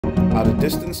At a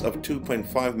distance of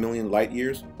 2.5 million light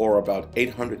years, or about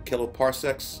 800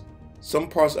 kiloparsecs, some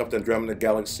parts of the Andromeda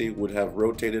Galaxy would have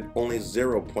rotated only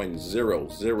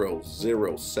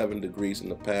 0.0007 degrees in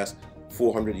the past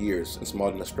 400 years since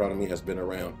modern astronomy has been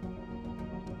around.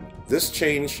 This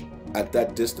change at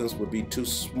that distance would be too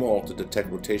small to detect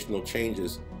rotational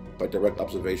changes by direct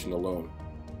observation alone.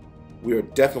 We are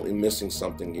definitely missing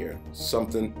something here.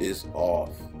 Something is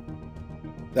off.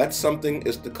 That something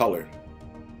is the color.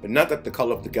 And not that the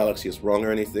color of the galaxy is wrong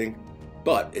or anything,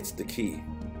 but it's the key.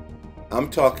 I'm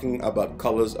talking about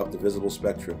colors of the visible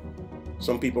spectrum.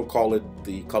 Some people call it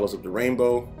the colors of the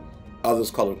rainbow,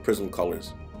 others call it prism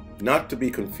colors. Not to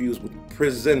be confused with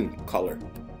prism color.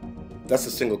 That's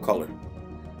a single color.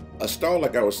 A star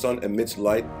like our sun emits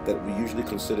light that we usually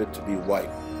consider to be white,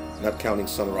 not counting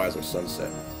sunrise or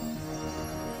sunset.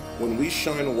 When we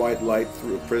shine white light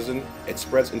through a prism, it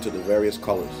spreads into the various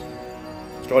colors,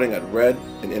 starting at red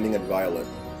and ending at violet.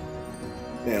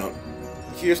 Now,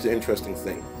 here's the interesting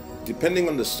thing. Depending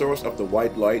on the source of the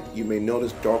white light, you may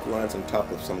notice dark lines on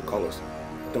top of some colors.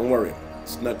 Don't worry,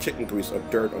 it's not chicken grease or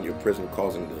dirt on your prism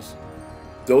causing this.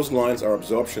 Those lines are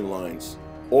absorption lines,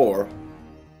 or,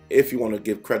 if you want to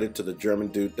give credit to the German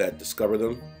dude that discovered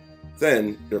them,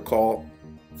 then they're called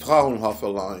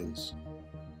Hoffa lines.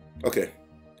 Okay,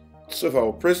 so if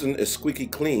our prism is squeaky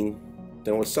clean,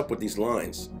 then what's up with these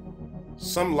lines?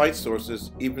 Some light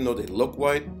sources, even though they look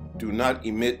white, do not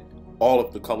emit all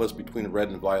of the colors between red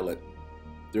and violet.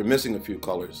 They're missing a few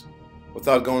colors.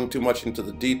 Without going too much into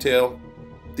the detail,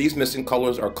 these missing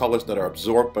colors are colors that are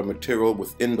absorbed by material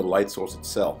within the light source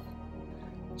itself.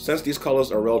 Since these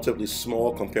colors are relatively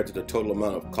small compared to the total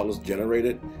amount of colors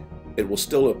generated, it will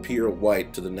still appear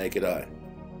white to the naked eye.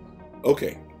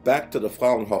 Okay, back to the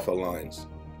Fraunhofer lines.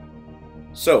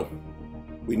 So,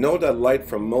 we know that light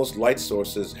from most light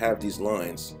sources have these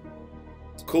lines.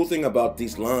 The cool thing about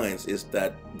these lines is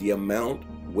that the amount,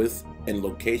 width, and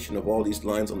location of all these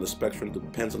lines on the spectrum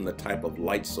depends on the type of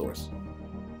light source.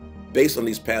 Based on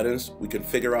these patterns, we can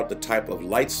figure out the type of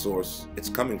light source it's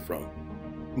coming from.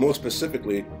 More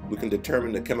specifically, we can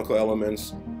determine the chemical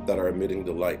elements that are emitting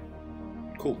the light.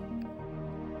 Cool.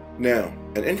 Now,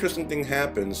 an interesting thing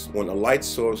happens when a light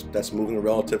source that's moving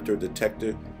relative to a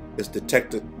detector is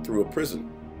detected through a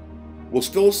prism. We'll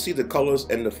still see the colors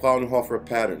and the Fraunhofer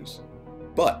patterns,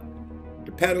 but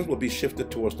the patterns will be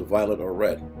shifted towards the violet or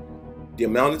red. The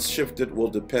amount it's shifted will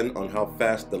depend on how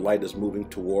fast the light is moving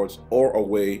towards or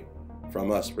away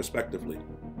from us, respectively.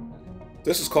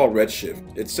 This is called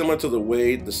redshift. It's similar to the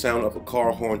way the sound of a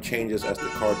car horn changes as the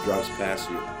car drives past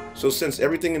you. So since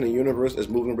everything in the universe is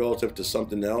moving relative to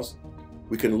something else,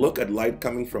 we can look at light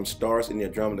coming from stars in the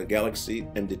Andromeda Galaxy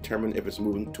and determine if it's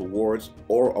moving towards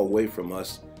or away from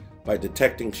us by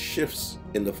detecting shifts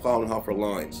in the Fraunhofer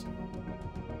lines.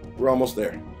 We're almost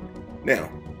there.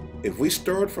 Now, if we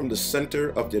start from the center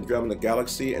of the Andromeda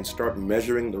Galaxy and start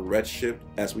measuring the redshift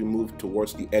as we move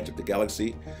towards the edge of the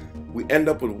galaxy, we end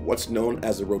up with what's known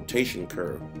as a rotation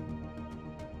curve.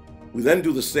 We then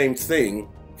do the same thing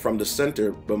from the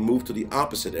center but move to the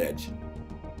opposite edge.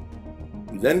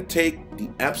 We then take the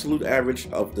absolute average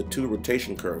of the two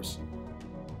rotation curves.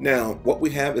 Now, what we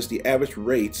have is the average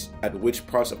rates at which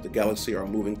parts of the galaxy are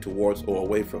moving towards or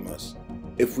away from us.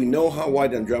 If we know how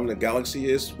wide the Andromeda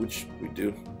Galaxy is, which we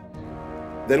do,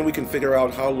 then we can figure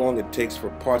out how long it takes for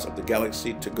parts of the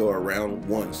galaxy to go around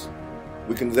once.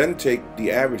 We can then take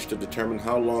the average to determine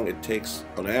how long it takes,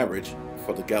 on average,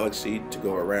 for the galaxy to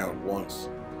go around once.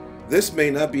 This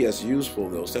may not be as useful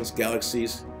though, since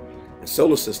galaxies, and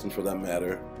solar systems for that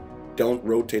matter, don't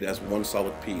rotate as one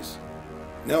solid piece.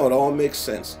 Now it all makes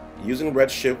sense. Using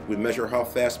redshift, we measure how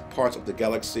fast parts of the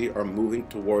galaxy are moving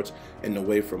towards and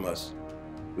away from us.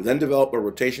 We then develop a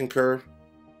rotation curve,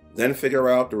 then figure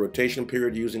out the rotation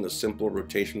period using a simple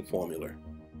rotation formula.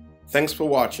 Thanks for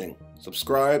watching.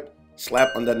 Subscribe,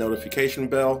 slap on that notification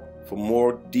bell for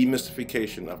more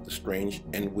demystification of the strange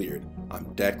and weird.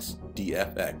 I'm Dex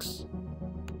DFX.